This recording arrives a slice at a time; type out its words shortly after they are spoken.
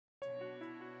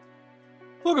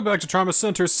Welcome back to Trauma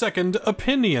Center's Second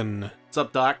Opinion. What's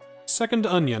up, Doc? Second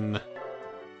Onion.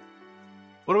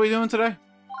 What are we doing today?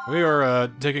 We are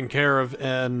taking care of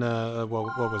an,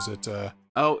 what was it?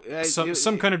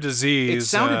 Some kind of disease. It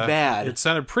sounded bad. It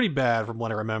sounded pretty bad from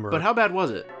what I remember. But how bad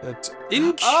was it?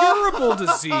 Incurable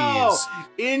disease! Oh,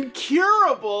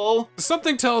 incurable!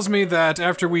 Something tells me that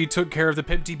after we took care of the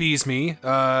Pempty Beesme,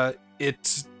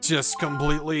 it just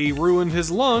completely ruined his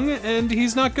lung, and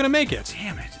he's not gonna make it.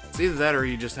 Damn it. It's either that or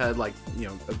he just had, like, you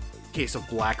know, a case of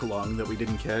black lung that we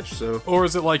didn't catch, so... Or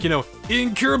is it like, you know,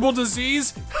 incurable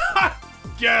disease? Ha!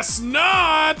 Guess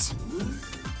not!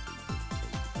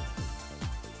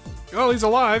 Oh, he's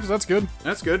alive, so that's good.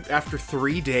 That's good. After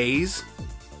 3 days?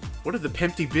 What did the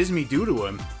Pempty Beesme do to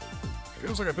him?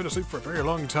 Feels like I've been asleep for a very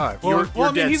long time. You're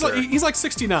I mean, dead, he's like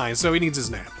 69, so he needs his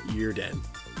nap. You're dead.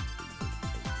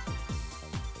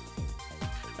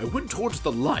 I went towards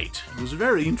the light. It was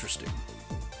very interesting.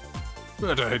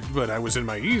 But I was in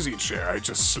my easy chair. I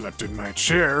just slept in my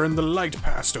chair and the light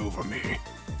passed over me.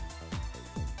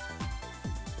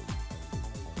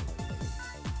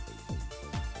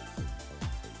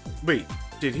 Wait,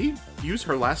 did he use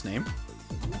her last name?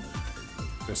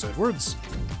 Miss Edwards.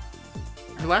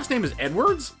 Her last name is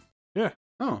Edwards? Yeah.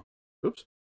 Oh. Oops.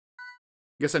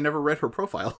 Guess I never read her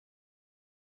profile.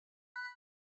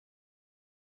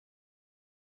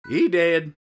 He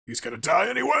did. He's gonna die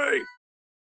anyway.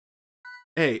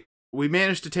 Hey, we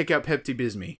managed to take out Pempty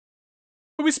Beesme.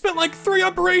 But we spent like 3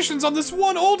 operations on this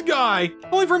one old guy,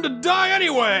 only for him to die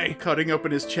anyway! Cutting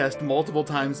open his chest multiple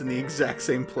times in the exact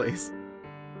same place.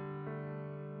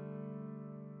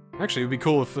 Actually, it'd be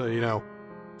cool if, you know,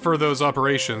 for those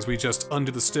operations, we just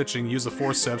undo the stitching, use the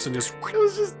forceps, and just... It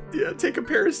was just, yeah, take a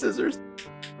pair of scissors.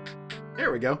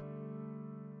 There we go.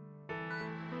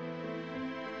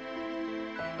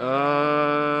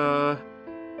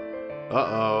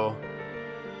 Uh-oh.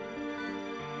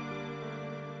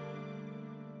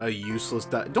 A useless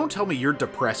Don't tell me you're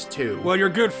depressed, too. Well, you're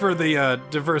good for the,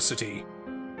 diversity.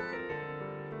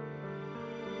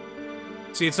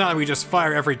 See, it's not like we just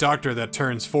fire every doctor that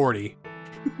turns 40.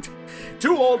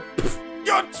 Too old!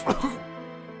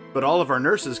 But all of our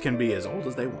nurses can be as old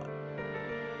as they want.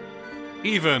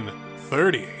 Even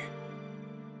 30.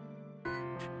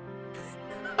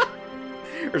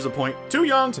 There's a point. Too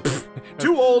young!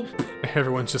 Too old!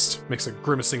 Everyone just makes a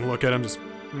grimacing look at him, just...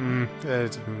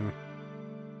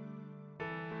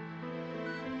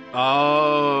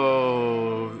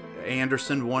 Oh,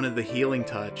 Anderson wanted the healing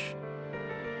touch.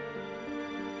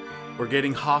 We're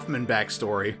getting Hoffman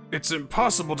backstory. It's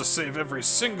impossible to save every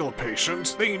single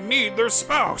patient. They need their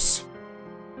spouse.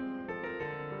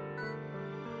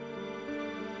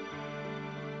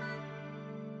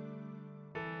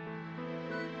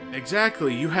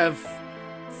 Exactly, you have...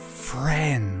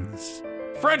 friends.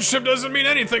 Friendship doesn't mean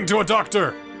anything to a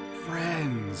doctor.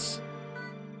 Friends.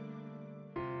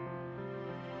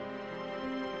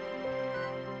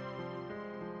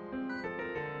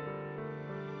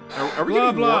 Are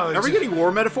we getting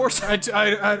war metaphors? I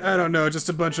don't know, just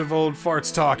a bunch of old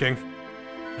farts talking.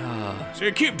 So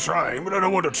you keep trying, but I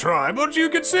don't want to try. But you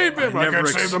can save them. I can't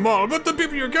save them all, but the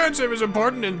people you can save is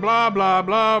important and blah, blah,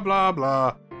 blah, blah,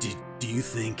 blah. Do you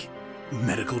think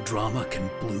medical drama can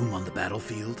bloom on the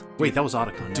battlefield? Wait, that was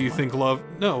Otacon. Do you think love...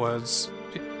 No, it's...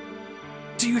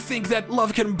 Do you think that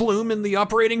love can bloom in the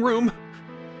operating room?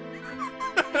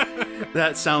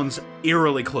 That sounds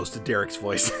eerily close to Derek's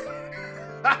voice.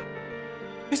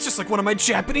 It's just like one of my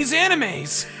Japanese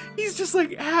animes! He's just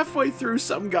like halfway through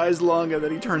some guy's lung and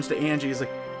then he turns to Angie. He's like,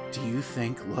 do you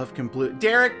think love can bloom?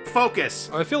 Derek, focus!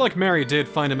 I feel like Mary did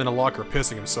find him in a locker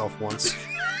pissing himself once.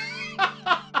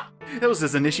 That was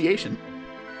his initiation.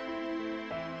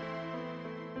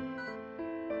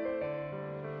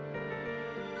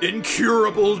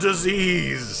 Incurable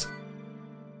disease!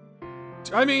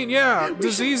 I mean, yeah,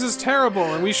 disease is terrible,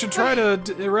 and we should try to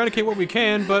eradicate what we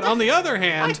can, but on the other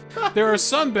hand, there are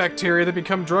some bacteria that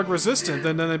become drug-resistant,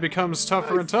 and then it becomes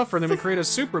tougher and tougher, and then we create a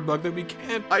superbug that we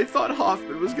can't... I thought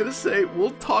Hoffman was gonna say,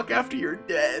 we'll talk after you're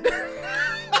dead.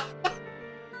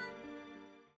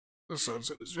 The sun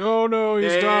says, oh no,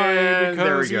 he's dying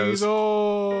because he's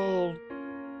old.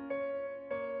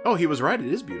 Oh, he was right,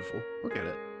 it is beautiful. Look at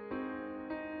it.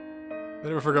 I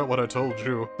never forgot what I told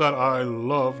you, that I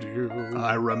loved you.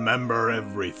 I remember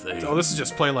everything. Oh, this is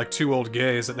just playing like 2 old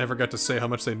gays that never got to say how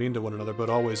much they mean to one another, but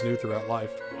always knew throughout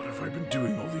life. What have I been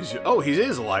doing all these years? Oh, he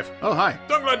is alive. Oh, hi.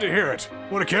 I'm glad to hear it.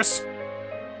 Want a kiss?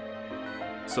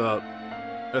 So,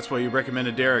 that's why you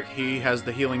recommended Derek. He has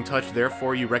the healing touch,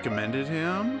 therefore you recommended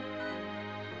him?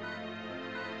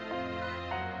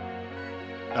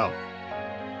 Oh.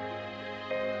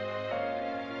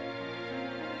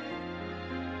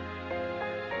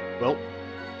 Well,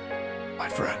 My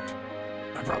friend,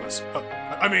 I promise.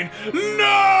 I mean,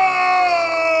 no!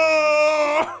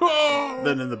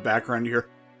 then in the background you hear...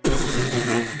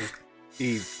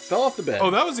 He fell off the bed. Oh,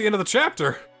 that was the end of the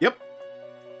chapter. Yep.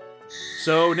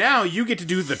 So now you get to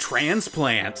do the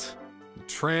transplant.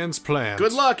 Transplant.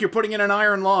 Good luck, you're putting in an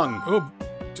iron lung. Oh,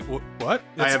 what?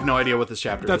 I have no idea what this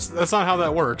chapter is. That's not how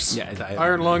that works. Yeah,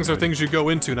 Iron lungs are things you go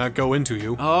into, not go into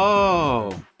you.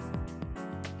 Oh.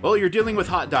 Well, you're dealing with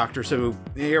Hot Doctor, so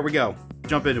here we go.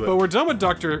 Jump into it. But we're done with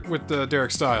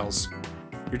Derek Styles.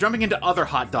 You're jumping into other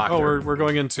Hot Doctor. Oh, we're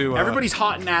going into... Everybody's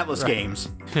hot in Atlas games.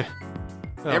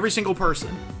 Oh. Every single person.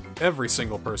 Every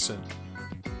single person.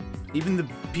 Even the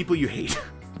people you hate.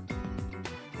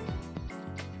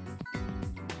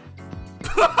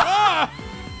 Ah!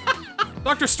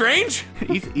 Doctor Strange?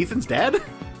 Ethan's dead?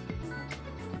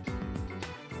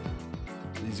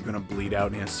 He's gonna bleed out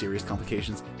and he has serious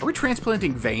complications. Are we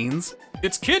transplanting veins?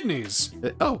 It's kidneys.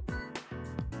 Oh.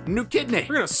 New kidney.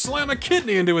 We're gonna slam a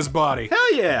kidney into his body.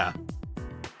 Hell yeah.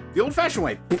 The old-fashioned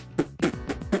way.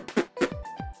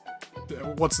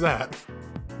 What's that?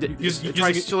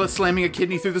 So that's slamming a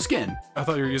kidney through the skin. I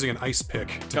thought you were using an ice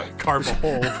pick to carve a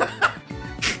hole.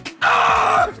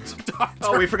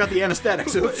 Oh, we forgot the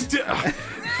anesthetics.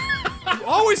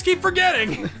 Always keep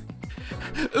forgetting.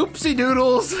 Oopsie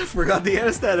doodles. Forgot the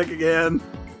anesthetic again.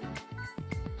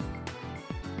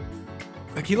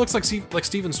 Like he looks like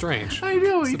Stephen Strange. I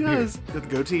know, he the does. Got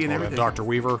the goatee and everything. Dr.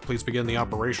 Weaver, please begin the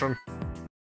operation.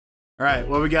 All right,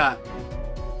 what we got?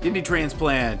 Kidney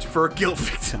transplant for a guilt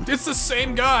victim. It's the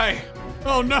same guy.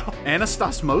 Oh no.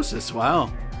 Anastasmosis,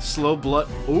 wow. Slow blood.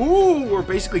 Ooh, we're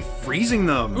basically freezing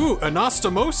them. Ooh,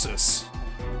 anastomosis.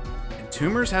 And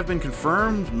tumors have been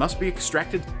confirmed, must be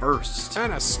extracted first.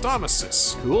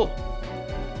 Anastomosis. Cool.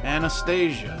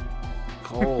 Anastasia.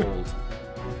 Cold.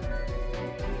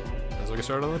 Sounds like I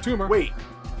started on the tumor. Wait.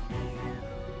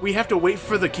 We have to wait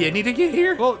for the kidney to get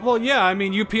here? Well, yeah, I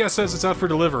mean, UPS says it's out for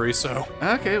delivery, so...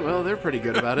 Okay, well, they're pretty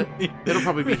good about it. It'll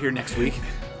probably be here next week.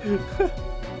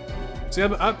 See,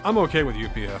 I'm okay with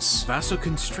UPS.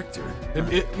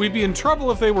 Vasoconstrictor. We'd be in trouble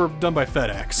if they were done by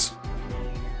FedEx.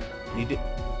 Need it.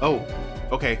 Oh,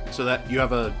 okay, so that you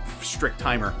have a strict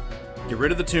timer. Get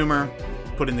rid of the tumor,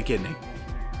 put in the kidney.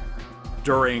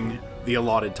 During the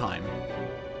allotted time.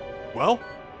 Well,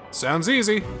 sounds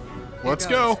easy. Let's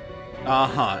go.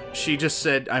 Uh-huh. She just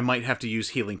said I might have to use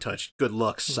Healing Touch. Good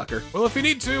luck, sucker. Well, if you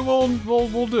need to, we'll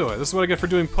do it. This is what I get for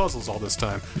doing puzzles all this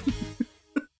time.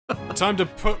 Time to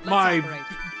put my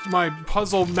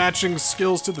puzzle matching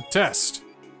skills to the test.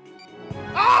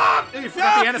 Ah! You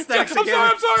forgot the anesthetics again.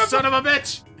 I'm sorry. Son of a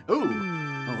bitch! Ooh.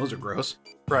 Oh, those are gross.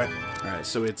 Right. Alright,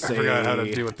 so it's I forgot how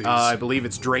to deal with these. I believe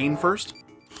it's drain first.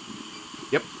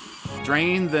 Yep.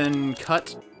 Drain, then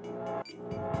cut.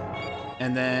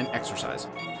 And then exercise.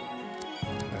 I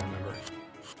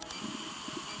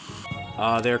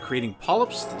remember. They're creating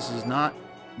polyps. This is not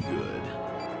good.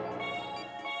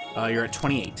 You're at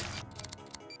 28.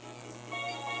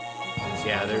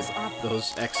 Yeah,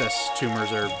 those excess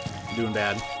tumors are doing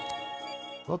bad.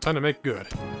 Well, time to make good.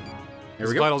 Here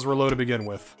we go. Vitals were low to begin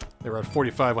with. They were at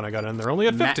 45 when I got in. They're only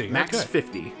at 50. Max okay.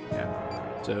 50.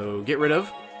 Yeah. So get rid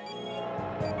of.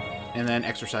 And then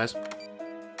exercise.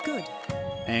 Good.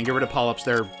 And get rid of polyps.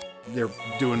 They're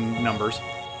doing numbers.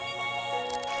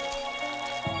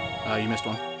 You missed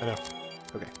one. I know.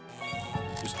 Okay.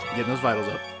 Just getting those vitals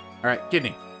up. Alright,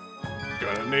 kidney.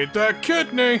 Gonna need that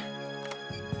kidney.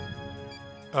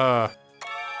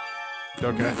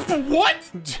 Okay.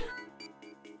 What?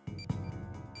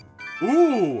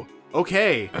 Ooh.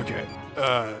 Okay. Okay.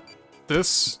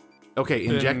 This. Okay,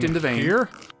 inject into vein. Here.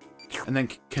 And then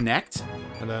connect.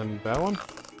 And then that one.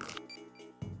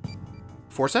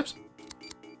 Forceps?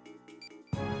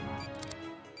 Do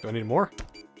I need more?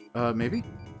 Maybe?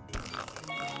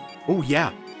 Oh,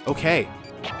 yeah. Okay.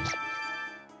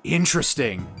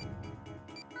 Interesting.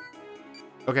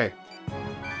 Okay.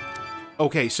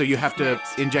 Okay, so you have to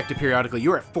inject it periodically.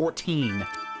 You're at 14.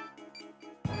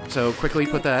 So quickly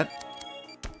put that.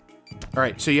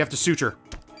 Alright, so you have to suture.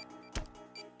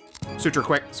 Suture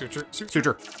quick.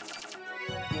 Suture.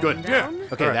 Good. Yeah.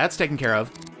 Okay, right. That's taken care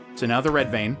of. So now the red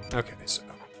vein. Okay, so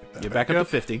Get back up to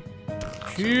 50.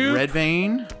 Cube. Red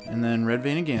vein, and then red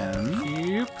vein again.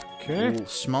 Cube. Okay. Ooh,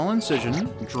 small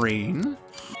incision. Drain.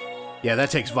 Yeah, that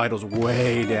takes vitals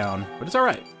way down, but it's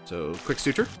alright. So, quick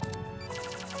suture.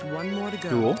 One more to go.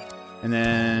 Cool. And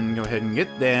then go ahead and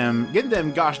get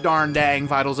them gosh darn dang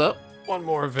vitals up. One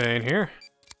more vein here.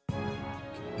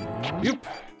 Yep.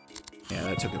 Yeah,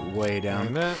 that took it way down.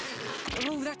 And that.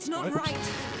 Oh, that's not What? right.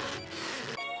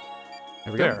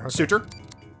 There we go. There, okay. Suture.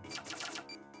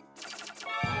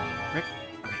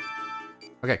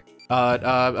 Okay.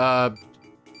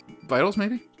 Vitals,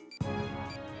 maybe?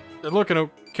 They're looking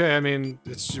okay. I mean,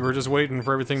 we're just waiting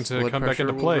for everything to come back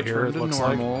into play here, it looks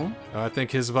like. I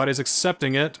think his body's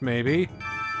accepting it, maybe.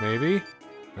 Maybe.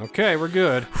 Okay, we're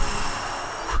good.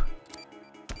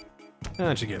 Why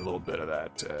don't you get a little bit of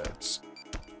that?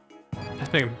 I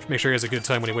think make sure he has a good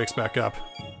time when he wakes back up.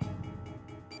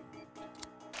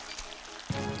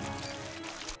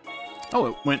 Oh,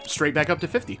 it went straight back up to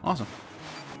 50. Awesome.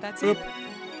 That's it.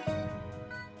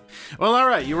 Well, all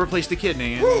right. You replaced the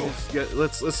kidney. And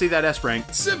let's see that S rank.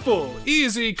 Simple,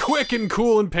 easy, quick, and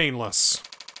cool, and painless.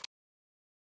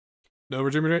 No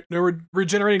regenerating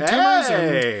tumors,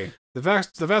 and the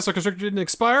vasoconstrictor didn't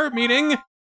expire, meaning...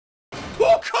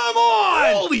 Oh, come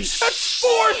on! Holy That's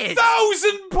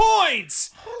 4,000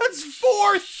 points! That's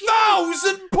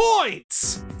 4,000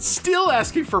 points! Still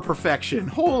asking for perfection.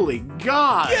 Holy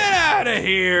God! Get out of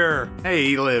here! Hey,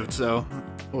 he lived, so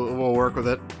we'll work with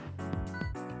it.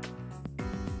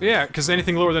 Yeah, because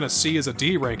anything lower than a C is a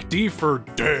D rank. D for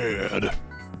dead.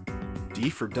 D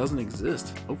for doesn't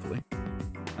exist, hopefully. I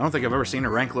don't think I've ever seen a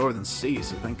rank lower than C,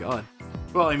 so thank God.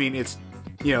 Well, I mean, it's,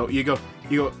 you know, you go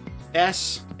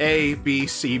S, A, B,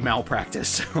 C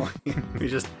malpractice. we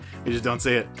just don't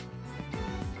see it.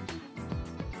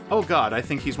 Oh God, I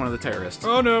think he's one of the terrorists.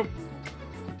 Oh no.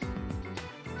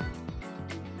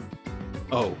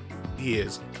 Oh, he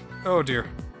is. Oh dear.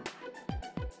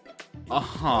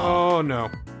 Uh-huh. Oh no.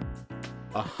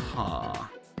 Uh-huh.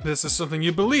 This is something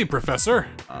you believe, Professor.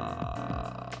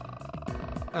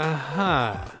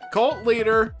 Cult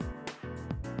leader.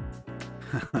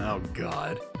 Oh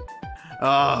God.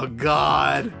 Oh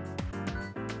God.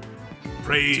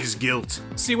 Praise guilt.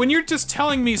 See, when you're just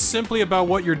telling me simply about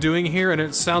what you're doing here and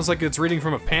it sounds like it's reading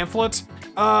from a pamphlet,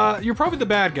 you're probably the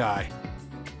bad guy.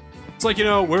 It's like, you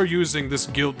know, we're using this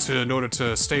guilt in order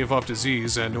to stave off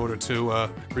disease and in order to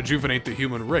rejuvenate the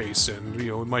human race, and,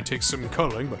 you know, it might take some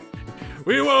culling, but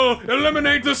we will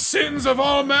eliminate the sins of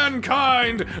all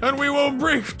mankind, and we will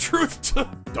bring truth to...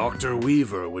 Dr.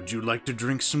 Weaver, would you like to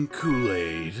drink some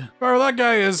Kool-Aid? Well, that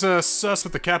guy is sus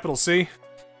with the capital C.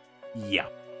 Yeah.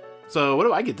 So, what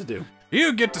do I get to do?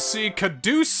 You get to see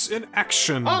Caduce in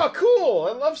action. Oh, cool!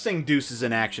 I love seeing deuces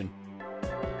in action.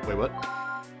 Wait, what?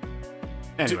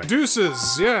 Anyway.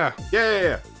 Deuces, yeah.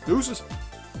 Yeah. Deuces.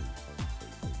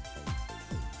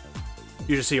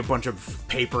 You just see a bunch of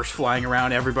papers flying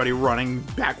around, everybody running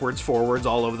backwards, forwards,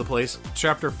 all over the place.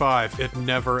 Chapter 5, it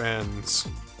never ends.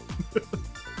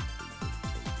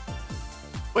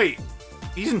 Wait,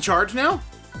 he's in charge now?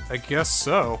 I guess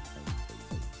so.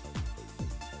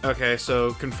 Okay,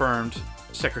 so confirmed.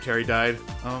 Secretary died.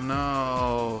 Oh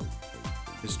no.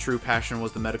 His true passion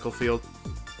was the medical field.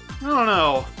 I don't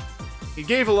know. He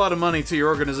gave a lot of money to your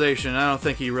organization. I don't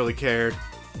think he really cared.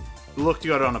 Looked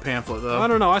good on a pamphlet, though. I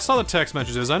don't know. I saw the text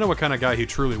messages. I know what kind of guy he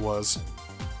truly was.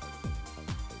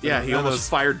 Yeah, he almost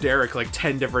fired Derek like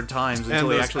 10 different times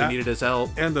until he actually needed his help.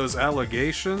 And those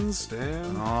allegations,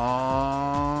 damn.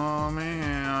 Oh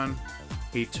man.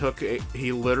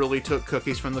 He literally took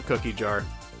cookies from the cookie jar.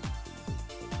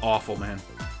 Awful, man.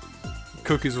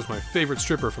 Cookies was my favorite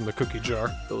stripper from the cookie jar.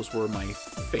 Those were my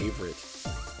favorite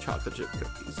chocolate chip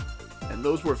cookies. And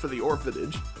those were for the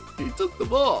orphanage. He took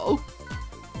them all.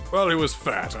 Well, he was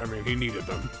fat. I mean, he needed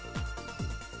them.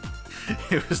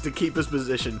 It was to keep his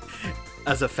position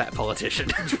as a fat politician.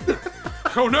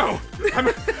 Oh no! I'm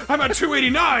at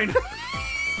 289!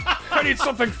 I need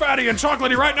something fatty and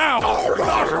chocolatey right now! But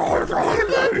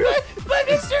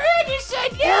Mr.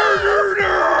 Anderson, no!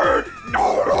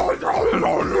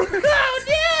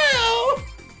 Oh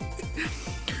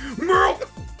no! Milk!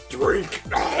 Drink!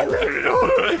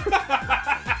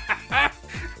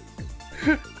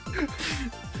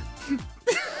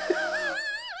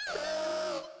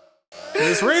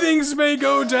 His ratings may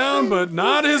go down, but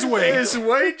not his weight. His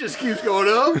weight just keeps going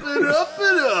up and up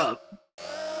and up.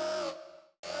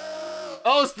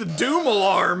 Oh, it's the doom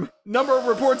alarm. Number of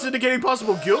reports indicating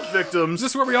possible guilt victims. Is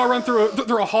this where we all run through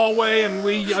a hallway and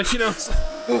we, you know,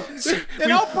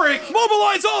 an outbreak.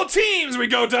 Mobilize all teams. We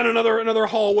go down another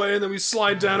hallway and then we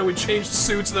slide down and we change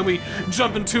suits and then we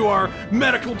jump into our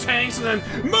medical tanks and then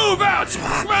move out.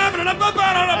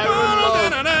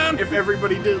 If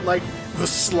everybody did like the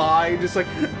slide, just like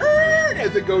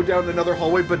and then go down another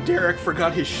hallway, but Derek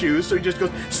forgot his shoes, so he just goes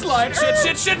slide.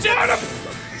 Shit.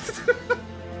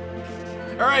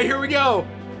 All right, here we go.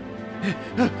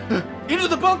 Into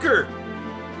the bunker.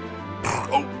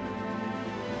 Oh.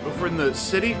 Over in the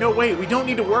city? No, wait, we don't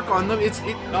need to work on them.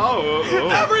 Oh.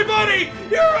 Everybody,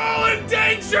 you're all in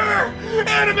danger!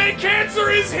 Anime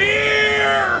cancer is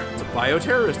here! It's a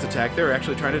bioterrorist attack. They're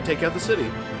actually trying to take out the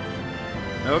city.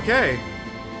 Okay.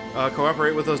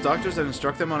 Cooperate with those doctors and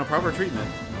instruct them on a proper treatment.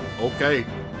 Okay.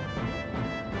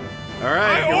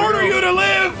 Alright, I order you to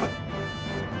live!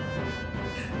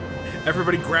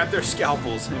 Everybody grab their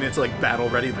scalpels, and it's like battle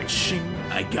ready, like shing.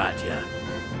 I gotcha.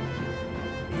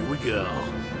 Here we go.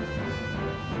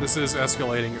 This is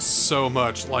escalating so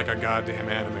much like a goddamn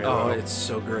anime. Oh, though. it's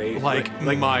so great. like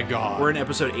my god. We're in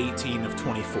episode 18 of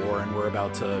 24, and we're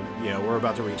about to, we're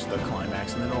about to reach the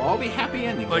climax, and then it'll all be happy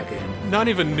ending like at the end. not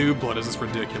even New Blood is this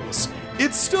ridiculous.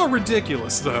 It's still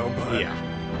ridiculous though, but Yeah.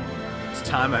 It's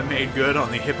time I made good on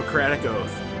the Hippocratic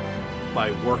Oath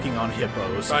by working on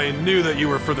hippos. I knew that you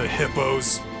were for the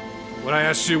hippos. When I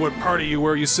asked you what party you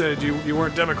were, you said you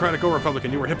weren't Democratic or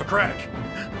Republican, you were Hippocratic.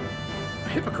 A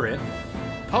hypocrite?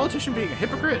 Politician being a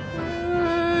hypocrite?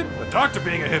 The doctor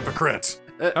being a hypocrite.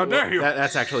 How dare you?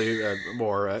 That's actually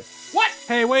more. What?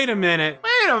 Hey, wait a minute.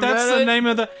 Wait a That's minute. the name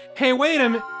of the. Hey, wait a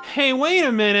minute. Hey, wait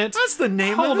a minute. That's the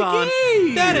name Hold of the on.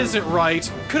 game. That isn't right.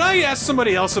 Could I ask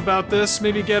somebody else about this?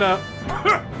 Maybe get a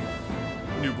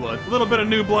New Blood. little bit of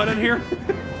New Blood in here,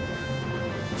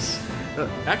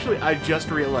 Actually, I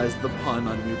just realized the pun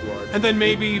on New Blood. and then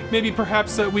maybe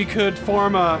perhaps that we could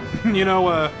form a,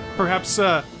 perhaps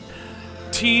a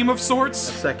team of sorts.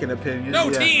 Second opinion. No,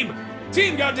 yeah. team.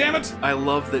 Team, goddammit! I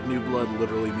love that New Blood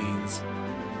literally means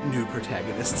new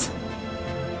protagonists.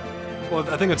 Well,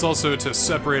 I think it's also to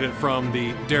separate it from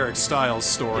the Derek Styles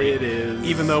story. It is.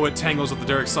 Even though it tangles with the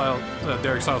Derek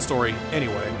Styles story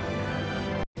anyway.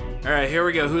 All right, here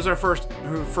we go. Who's our first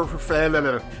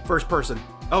person?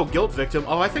 Oh, guilt victim.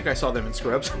 Oh, I think I saw them in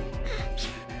Scrubs.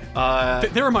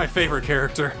 They were my favorite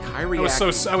character. Kyrie I was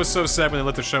so sad when they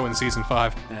let the show in season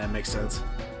 5. That makes sense.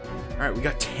 All right, we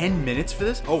got 10 minutes for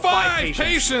this. Oh, 5 patients.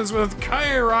 patients with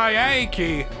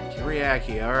Kyriaki.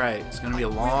 Kiriaki. All right, it's gonna be a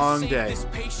long day.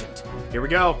 Here we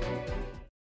go.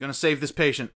 Gonna save this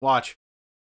patient. Watch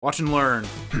and learn.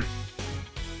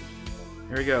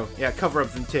 Here we go. Yeah, cover up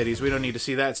them titties. We don't need to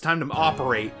see that. It's time to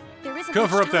operate.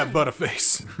 Cover up that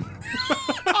butterface.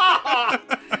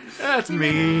 That's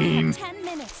mean. 10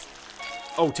 minutes.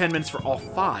 Oh, 10 minutes for all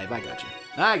 5. I got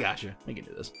you. We can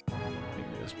do this.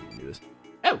 We can do this.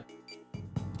 Oh.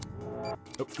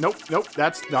 Nope.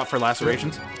 That's not for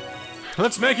lacerations.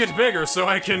 Let's make it bigger so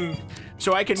I can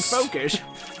focus.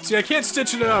 see. I can't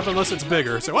stitch it up unless it's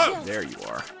bigger. So whoa! There you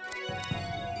are.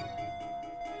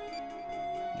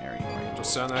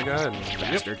 Just sound that guy.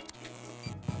 Bastard.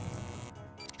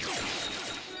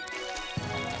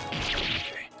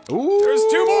 Ooh. There's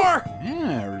 2 more.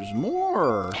 Yeah, there's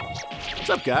more. What's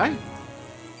up, guy?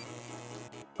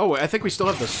 Oh, I think we still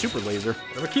have the super laser.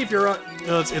 But keep your eye.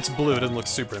 No, it's blue. It doesn't look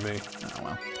super to me. Oh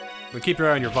well. But keep your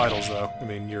eye on your vitals, though. I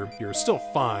mean, you're still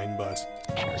fine, but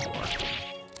There you are.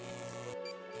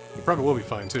 you probably will be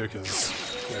fine too, because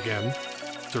again,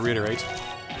 to reiterate,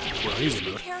 we're easy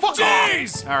to it. Fuck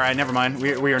Jeez! All right, never mind.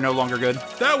 We are no longer good.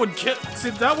 That would kill. See,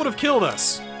 that would have killed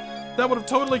us. That would have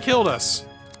totally killed us.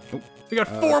 We got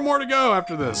 4 more to go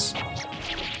after this.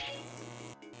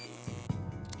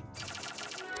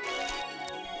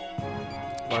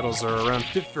 Vitals are around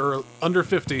 50 or under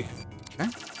 50. Okay.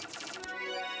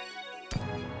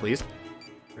 Please.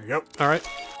 There you go. All right,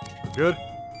 we're good.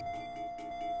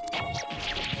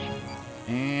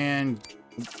 And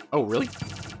oh, really?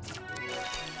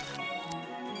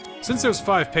 Since there's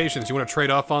 5 patients, you want to trade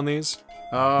off on these?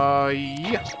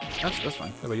 Yeah. That's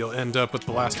fine. That way you'll end up with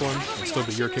the last one. It'll still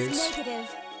be your case.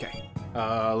 Negative. Okay.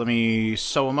 Let me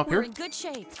sew them up We're here. in good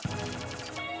shape.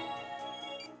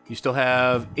 You still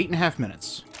have 8.5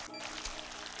 minutes.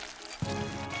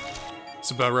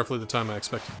 It's about roughly the time I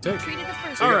expected to take. Treated the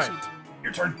first All right. patient.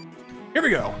 Your turn. Here we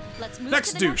go. Let's move Next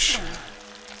to the douche. one.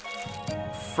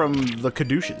 From the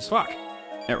Kadouches. Fuck.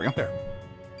 There we go. There.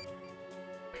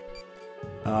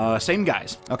 Same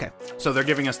guys. Okay. So they're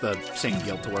giving us the same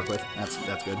guild to work with. That's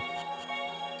good.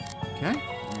 Okay.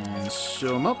 And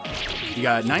sew them up. You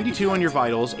got 92 on your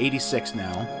vitals, 86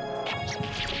 now.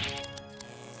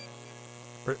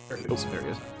 There it Oh, is. there he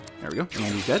is. There we go.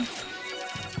 And he's dead.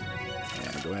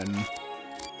 And go ahead and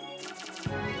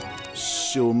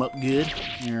sew him up good.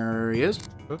 There he is.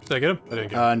 Oh, did I get him? I didn't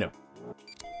get him. No.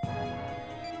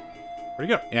 Where'd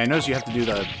he go? Yeah, I noticed you have to do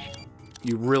the...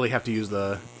 You really have to use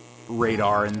the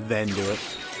radar and then do it.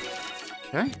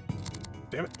 Okay.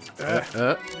 Damn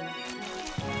it.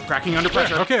 Cracking under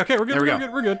pressure. Okay, we're good. There we We're go.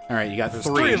 good. We're good. All right, you got There's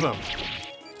 3. 3 of them.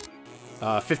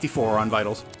 54 on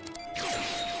vitals.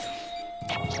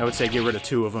 I would say get rid of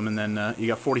 2 of them, and then you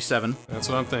got 47. That's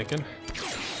what I'm thinking.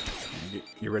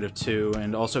 Get rid of 2,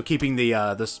 and also keeping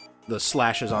the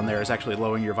slashes on there is actually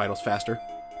lowering your vitals faster.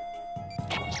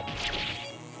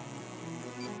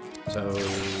 So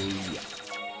yeah.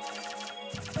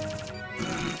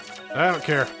 I don't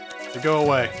care. They go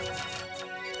away.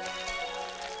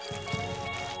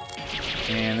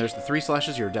 And there's the 3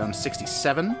 slashes. You're down to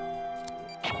 67.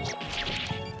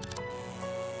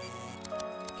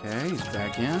 Okay, he's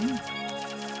back in.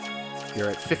 You're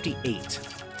at 58.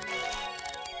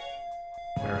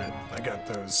 Alright, I got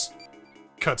those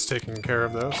cuts taken care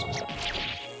of, those.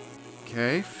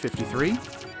 Okay, 53.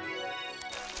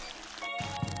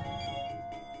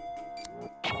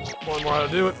 One more how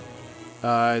to do it.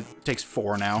 It takes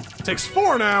 4 now. Takes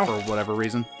 4 now! For whatever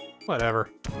reason. Whatever.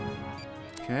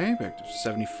 Okay, back to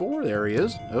 74. There he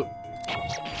is. Oh.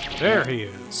 There he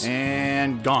is.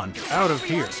 And gone. Out of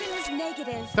here. Reaction is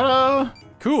negative. Ta-da!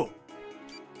 Cool.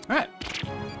 Alright.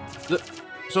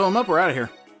 So I'm up, we're out of here.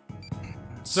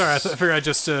 Sorry, I figured I'd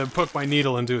just poke my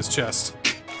needle into his chest.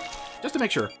 Just to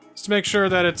make sure. Just to make sure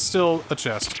that it's still a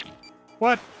chest.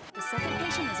 What? The second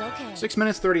patient is okay. 6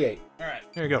 minutes 38. Alright.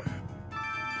 Here you go.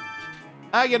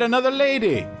 I get another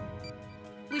lady.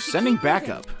 We should Sending keep moving.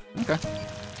 backup. Okay.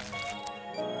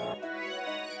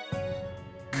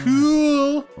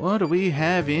 Cool. What do we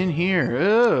have in here?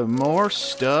 Oh, more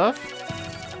stuff.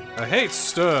 I hate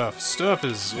stuff. Stuff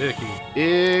is icky.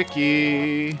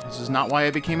 Icky. This is not why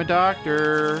I became a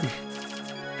doctor.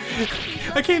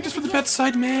 I came just for the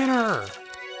bedside manner.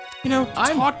 You know,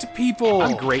 talk to people.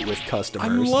 I'm great with customers. I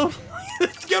love...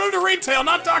 Get into retail,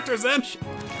 not doctors, then.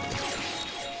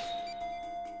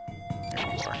 There you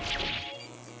are.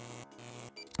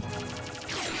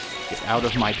 Get out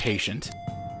of my patient.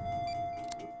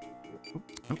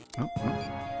 Oh, oh, oh.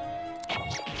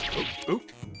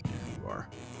 Oop. There you are.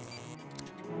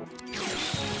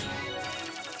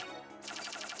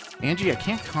 Angie, I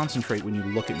can't concentrate when you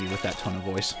look at me with that tone of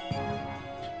voice.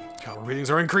 Calorie readings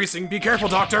are increasing. Be careful,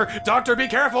 doctor. Doctor, be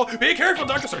careful. Be careful,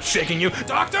 doctor. Start shaking you.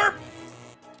 Doctor!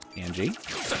 Angie?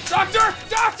 Doctor!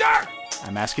 Doctor!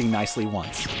 I'm asking nicely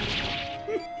once.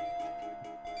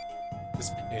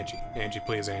 Angie,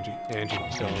 please, Angie. Angie,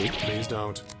 don't. Please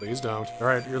don't. Please don't.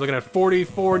 Alright, you're looking at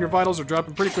 44 and your vitals are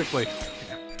dropping pretty quickly.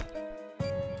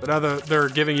 But now they're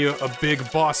giving you a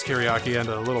big boss Kiriaki and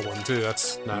a little one, too.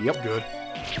 That's not good.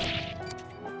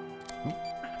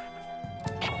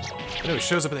 I know he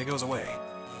shows up and then goes away.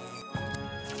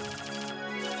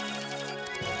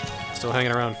 Still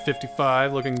hanging around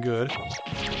 55, looking good.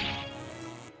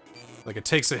 Like, it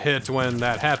takes a hit when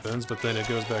that happens, but then it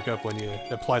goes back up when you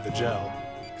apply the gel.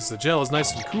 Because the gel is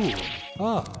nice and cool.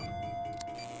 Ah.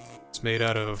 It's made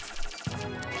out of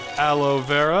aloe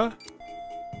vera,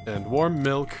 and warm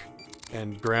milk,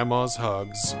 and grandma's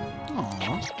hugs.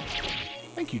 Aww.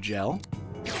 Thank you, gel.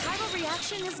 Vital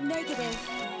reaction is negative.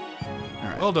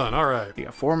 Alright. Well done, alright. You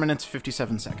got 4 minutes,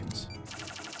 57 seconds.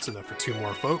 That's enough for 2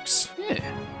 more folks.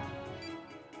 Yeah.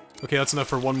 Okay, that's enough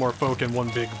for 1 more folk and 1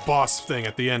 big boss thing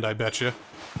at the end, I betcha.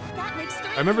 That makes 30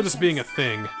 I remember this being a patients.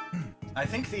 thing. I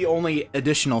think the only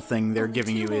additional thing they're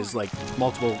giving you is, like,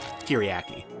 multiple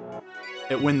Kiriaki.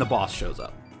 When the boss shows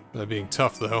up. That being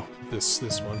tough, though. This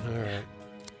one, alright.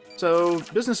 So,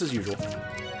 business as usual.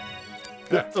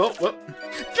 Yeah. Oh, whoop.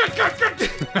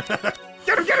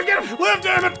 Get him! Live,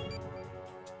 damn it!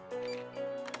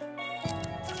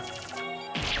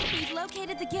 We've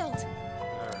located the guild.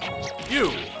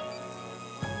 You!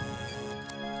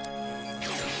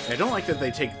 I don't like that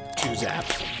they take 2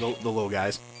 zaps, the little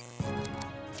guys.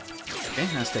 Okay,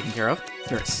 that's taken care of.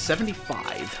 They're at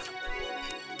 75.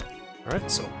 Alright,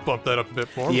 so bump that up a bit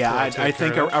more. Yeah, before I take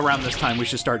think care of that. around this time we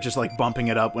should start just, like, bumping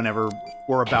it up whenever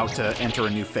we're about to enter a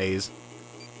new phase.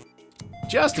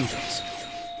 Just in case.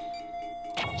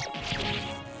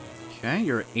 Okay,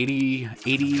 you're at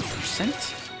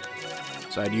 80%.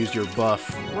 So I'd use your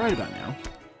buff right about now.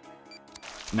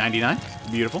 99.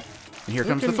 Beautiful. And here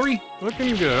comes the 3.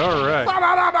 Looking good, alright.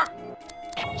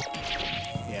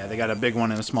 Yeah, they got a big one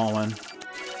and a small one.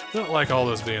 Don't like all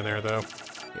those being there, though.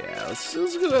 Yeah, let's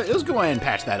go ahead and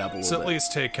patch that up a Let's little at bit.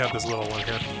 least take out this little one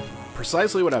here.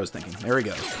 Precisely what I was thinking. There he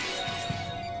goes.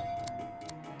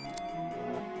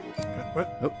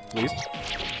 What? Oh, please.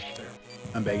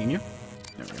 I'm begging you.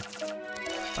 There we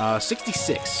go.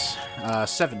 66.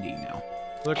 70 now.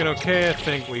 Looking okay, I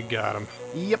think we got him.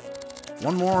 Yep.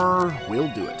 One more will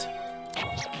do it.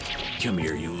 Come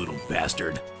here, you little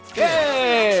bastard.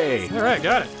 Hey! Alright,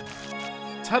 got it.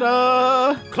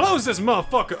 Ta-da! Close this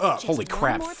motherfucker up! Holy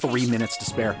crap, 3 minutes to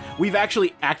spare. We've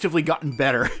actually actively gotten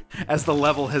better as the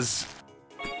level has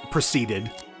proceeded.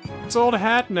 It's old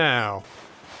hat now.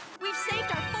 We've saved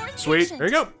our 4th Sweet. patient. There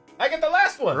you go. I get the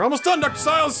last one! We're almost done, Dr.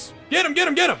 Siles. Get him, get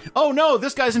him, get him! Oh no,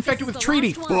 this guy's infected This with is the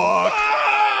treaty. last one.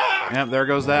 Fuck! Yep, there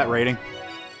goes that rating.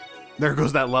 There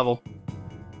goes that level.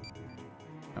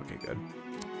 Okay, good.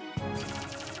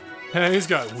 Hey, he's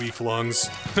got weak lungs.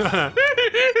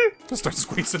 Just start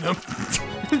squeezing him.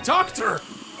 Doctor!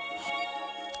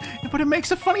 But it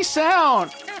makes a funny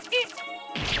sound.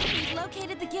 We've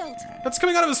located the guild. That's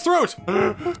coming out of his throat!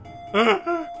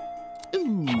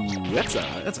 Ooh, that's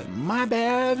a my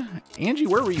bad. Angie,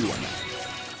 where were you on that?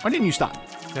 Why didn't you stop?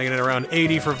 Hanging at around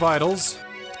 80 for vitals.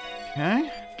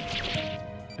 Okay.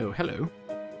 Oh, hello.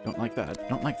 Don't like that.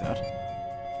 Don't like that.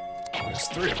 There's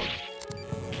 3 of them.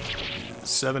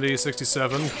 70,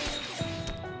 67.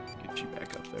 Get you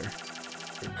back up there.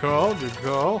 Good call, good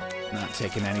call. Not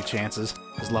taking any chances.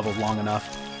 He's leveled long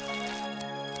enough.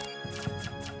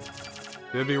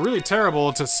 It'd be really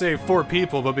terrible to save 4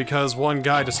 people, but because one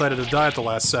guy decided to die at the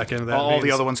last second, that All means...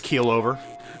 the other ones keel over.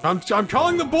 I'm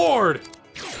calling the board!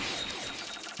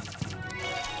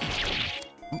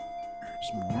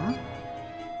 There's more.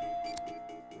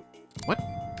 What?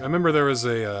 I remember there was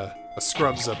a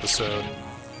Scrubs episode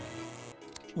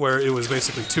where it was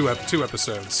basically two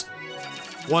episodes.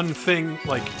 One thing,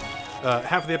 like,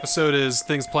 half of the episode is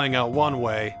things playing out one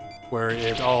way, where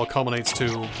it all culminates to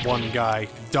one guy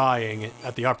dying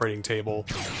at the operating table,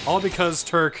 all because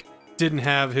Turk didn't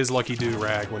have his lucky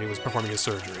do-rag when he was performing his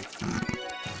surgery.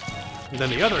 And then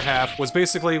the other half was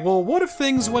basically, well, what if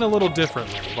things went a little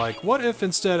differently? Like, what if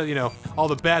instead of, you know, all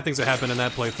the bad things that happened in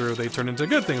that playthrough, they turned into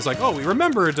good things? Like, oh, we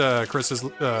remembered Chris's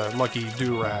lucky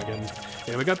do-rag, and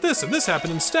we got this, and this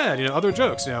happened instead, you know, other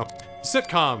jokes, you know.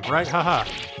 Sitcom, right? Haha.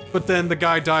 But then the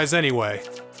guy dies anyway.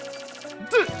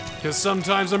 Because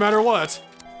sometimes, no matter what,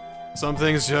 some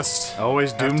things just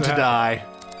Always doomed to happen. die.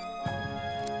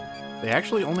 They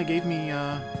actually only gave me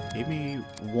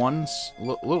one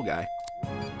little guy.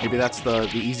 Maybe that's the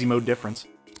easy mode difference.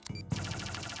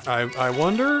 I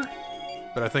wonder,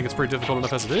 but I think it's pretty difficult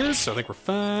enough as it is, so I think we're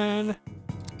fine.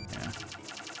 Yeah.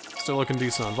 Still looking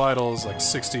decent on vitals, like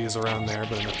 60 is around there,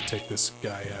 but enough to take this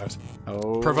guy out.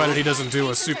 Oh. Provided he doesn't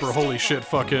do a super holy shit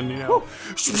fucking, you know...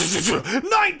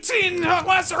 19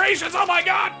 lacerations, oh my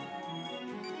god!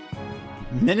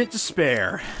 Minute to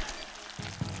spare.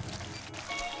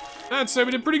 I'd say we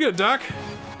did pretty good, Doc.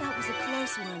 That was a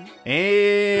close one.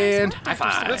 And high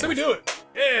five. That's how we do it.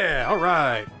 Yeah,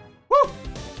 alright. Woo!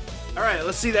 Alright,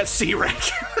 let's see that C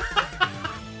rank.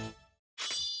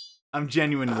 I'm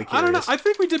genuinely curious. I don't know, I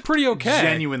think we did pretty okay.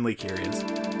 Genuinely curious.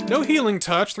 No healing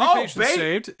touch, 3 patients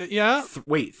saved. Yeah.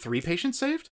 Wait, 3 patients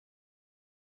saved?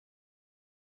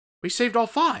 We saved all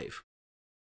 5.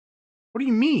 What do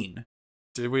you mean?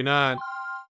 Did we not?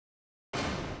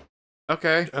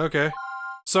 Okay. Okay.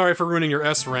 Sorry for ruining your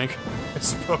S rank. I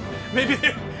suppose. Maybe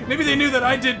they knew that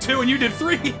I did 2 and you did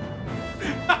 3. You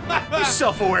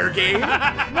self-aware game.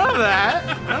 None of that.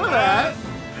 None of that.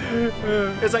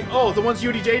 It's like, oh, the ones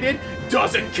UDJ did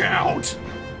doesn't count.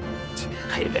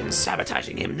 I've been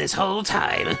sabotaging him this whole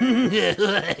time. All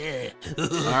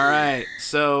right,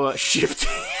 so shifting.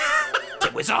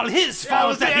 It was all his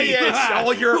fault. It's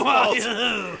all your fault.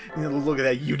 Look at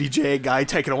that UDJ guy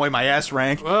taking away my S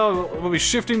rank. Well, we'll be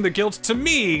shifting the guilt to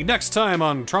me next time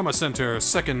on Trauma Center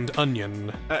Second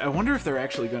Onion. I wonder if they're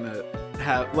actually gonna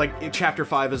have, like, Chapter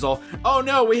 5 is all, oh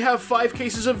no, we have 5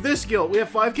 cases of this guilt, we have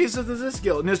 5 cases of this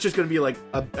guilt, and it's just gonna be like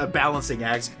a balancing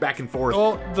act back and forth.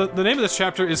 Well, the name of this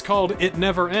chapter is called It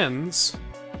Never Ends.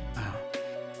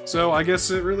 So I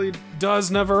guess it really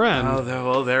does never end. Oh,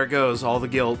 well, there it goes. All the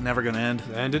guilt, never gonna end.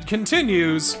 And it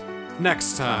continues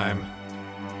next time.